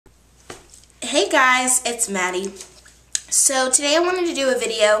Hey guys, it's Maddie. So today I wanted to do a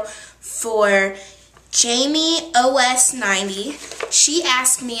video for jamieos90. She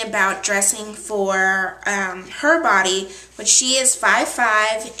asked me about dressing for her body, which she is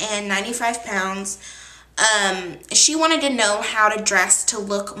 5'5" and 95 pounds. She wanted to know how to dress to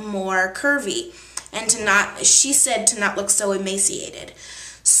look more curvy and to not, she said, to not look so emaciated.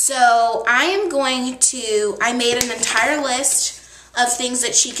 So I made an entire list of things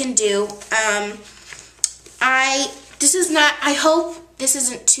that she can do. I hope this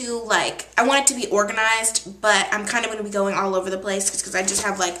isn't too, I want it to be organized, but I'm kind of going to be going all over the place because I just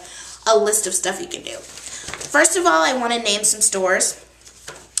have, a list of stuff you can do. First of all, I want to name some stores.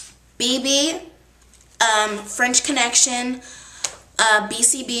 BB, French Connection,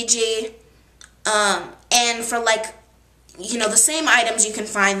 BCBG, and for, the same items you can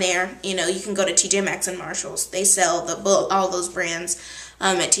find there. You can go to TJ Maxx and Marshalls. They sell all those brands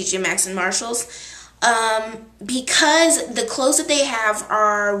at TJ Maxx and Marshalls. Because the clothes that they have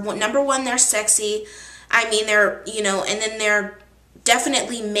are, number one, they're sexy. I mean, they're, and then they're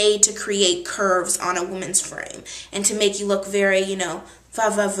definitely made to create curves on a woman's frame and to make you look very,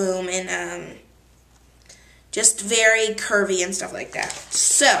 va-va-voom and just very curvy and stuff like that.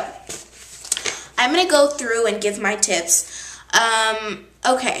 So I'm going to go through and give my tips.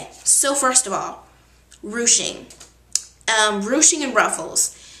 Okay, so first of all, ruching. Ruching and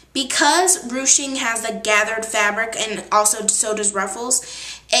ruffles. Because ruching has a gathered fabric and also so does ruffles,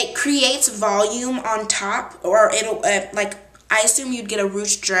 it creates volume on top, or it'll, I assume you'd get a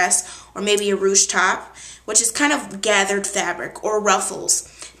ruched dress or maybe a ruched top, which is kind of gathered fabric, or ruffles,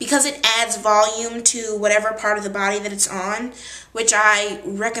 because it adds volume to whatever part of the body that it's on, which I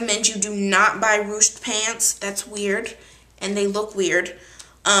recommend you do not buy ruched pants. That's weird, and they look weird.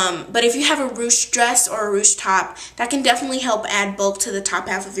 But if you have a ruched dress or a ruched top, that can definitely help add bulk to the top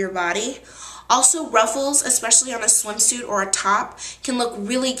half of your body. Also, ruffles, especially on a swimsuit or a top, can look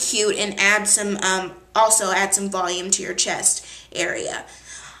really cute and add some, also add some volume to your chest area.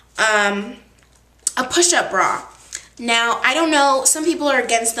 A push-up bra. Now, I don't know, some people are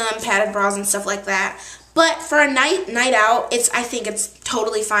against them, padded bras and stuff like that, but for a night out, I think it's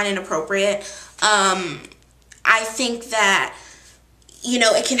totally fine and appropriate. I think that,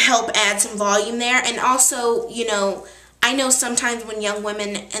 it can help add some volume there. And also, I know sometimes when young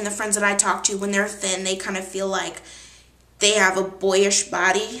women and the friends that I talk to, when they're thin, they kind of feel like they have a boyish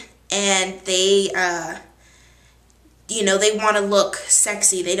body and they, they want to look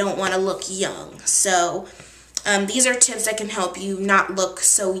sexy. They don't want to look young. So these are tips that can help you not look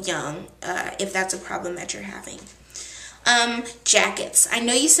so young if that's a problem that you're having. Jackets. I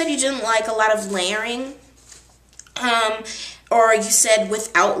know you said you didn't like a lot of layering. Or you said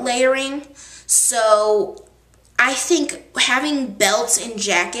without layering. So I think having belts in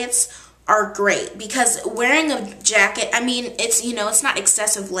jackets are great, because wearing a jacket, I mean, it's, it's not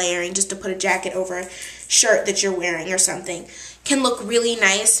excessive layering just to put a jacket over a shirt that you're wearing or something, can look really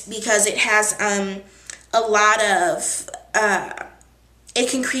nice because it has a lot of, it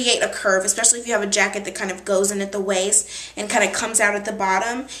can create a curve, especially if you have a jacket that kind of goes in at the waist and kind of comes out at the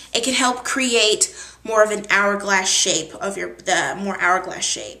bottom. It can help create more of an hourglass shape of more hourglass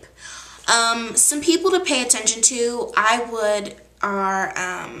shape. Some people to pay attention to,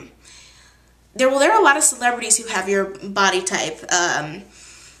 there are a lot of celebrities who have your body type,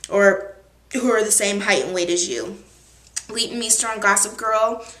 or who are the same height and weight as you. Leighton Meester on Gossip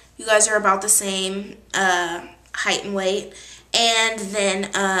Girl, you guys are about the same height and weight. And then,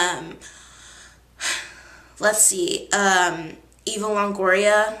 let's see, Eva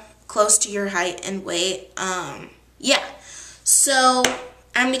Longoria, close to your height and weight. Yeah, so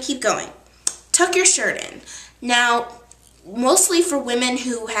I'm going to keep going. Tuck your shirt in. Now, mostly for women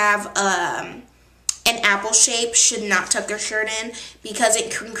who have an apple shape, should not tuck their shirt in because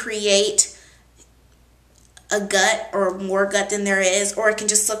it can create a gut or more gut than there is, or it can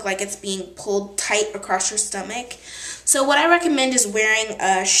just look like it's being pulled tight across your stomach. So what I recommend is wearing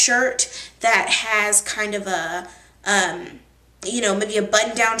a shirt that has kind of a, maybe a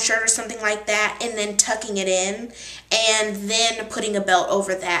button-down shirt or something like that, and then tucking it in, and then putting a belt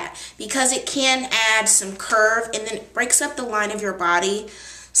over that, because it can add some curve, and then it breaks up the line of your body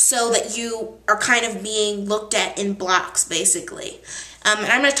so that you are kind of being looked at in blocks, basically. And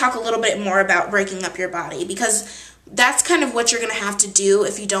I'm going to talk a little bit more about breaking up your body, because that's kind of what you're going to have to do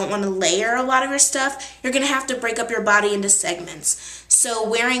if you don't want to layer a lot of your stuff. You're going to have to break up your body into segments. So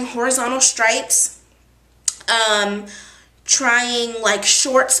wearing horizontal stripes, trying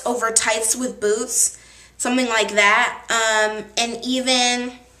shorts over tights with boots, something like that, and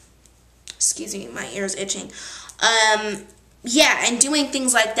even, excuse me, my ear's itching, yeah, and doing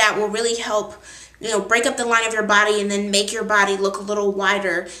things like that will really help, break up the line of your body and then make your body look a little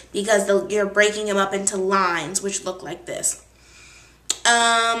wider because you're breaking them up into lines, which look like this.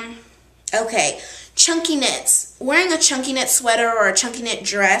 Okay, chunky knits. Wearing a chunky knit sweater or a chunky knit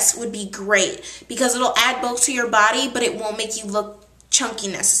dress would be great because it'll add bulk to your body, but it won't make you look chunky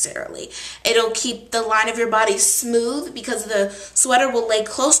necessarily. It'll keep the line of your body smooth because the sweater will lay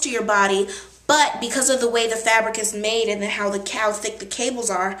close to your body, but because of the way the fabric is made and how thick the cables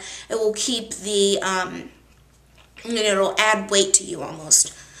are, it will keep the, it'll add weight to you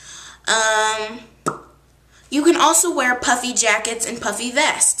almost. You can also wear puffy jackets and puffy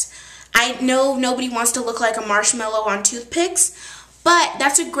vests. I know nobody wants to look like a marshmallow on toothpicks, but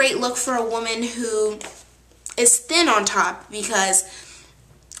that's a great look for a woman who is thin on top because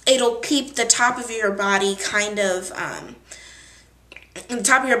it'll keep the top of your body kind of, the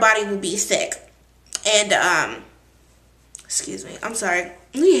top of your body will be thick. And, excuse me, I'm sorry.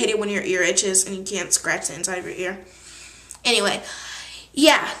 You hate it when your ear itches and you can't scratch the inside of your ear. Anyway,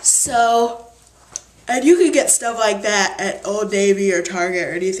 yeah, so, and you can get stuff like that at Old Navy or Target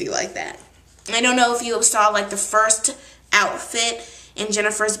or anything like that. I don't know if you saw like the first outfit in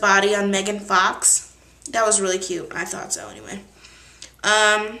Jennifer's Body on Megan Fox. That was really cute. I thought so anyway.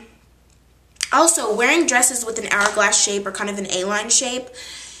 Also, wearing dresses with an hourglass shape or kind of an A-line shape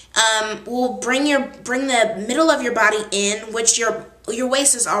will bring the middle of your body in, which your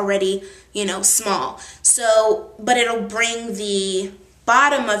waist is already, small. So, but it'll bring the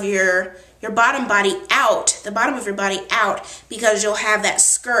bottom of your bottom body out, the bottom of your body out, because you'll have that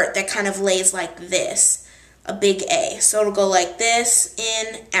skirt that kind of lays like this, a big A. So it'll go like this,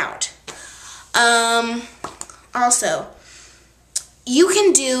 in, out. Also, you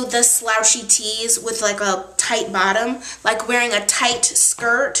can do the slouchy tees with like a tight bottom, like wearing a tight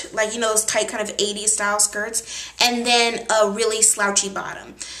skirt, like those tight kind of 80s style skirts, and then a really slouchy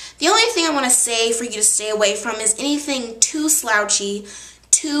bottom. The only thing I want to say for you to stay away from is anything too slouchy,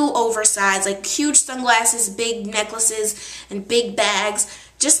 too oversized, like huge sunglasses, big necklaces, and big bags.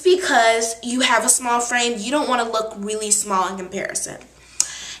 Just because you have a small frame, you don't want to look really small in comparison.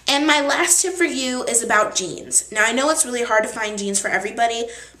 And my last tip for you is about jeans. Now, I know it's really hard to find jeans for everybody,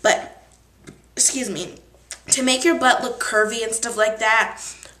 but, excuse me, to make your butt look curvy and stuff like that,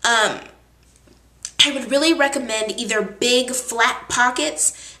 I would really recommend either big, flat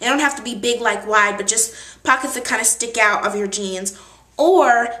pockets. They don't have to be big like wide, but just pockets that kind of stick out of your jeans.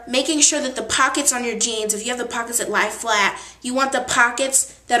 Or making sure that the pockets on your jeans, if you have the pockets that lie flat, you want the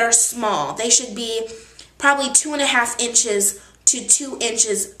pockets that are small. They should be probably 2.5 inches to 2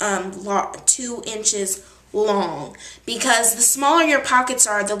 inches, 2 inches long. Because the smaller your pockets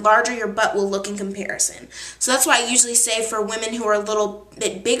are, the larger your butt will look in comparison. So that's why I usually say for women who are a little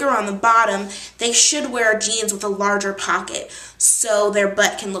bit bigger on the bottom, they should wear jeans with a larger pocket, so their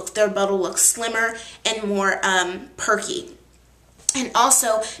butt will look slimmer and more perky. And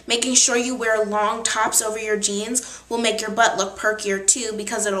also, making sure you wear long tops over your jeans will make your butt look perkier too,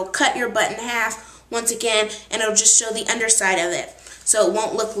 because it'll cut your butt in half once again, and it'll just show the underside of it. So it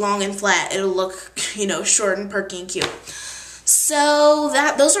won't look long and flat. It'll look, short and perky and cute. So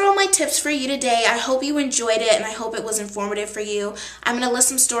those are all my tips for you today. I hope you enjoyed it, and I hope it was informative for you. I'm going to list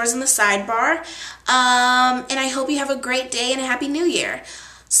some stores in the sidebar. And I hope you have a great day and a Happy New Year.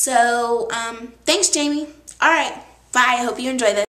 So, thanks, Jamie. All right. Bye. I hope you enjoy this.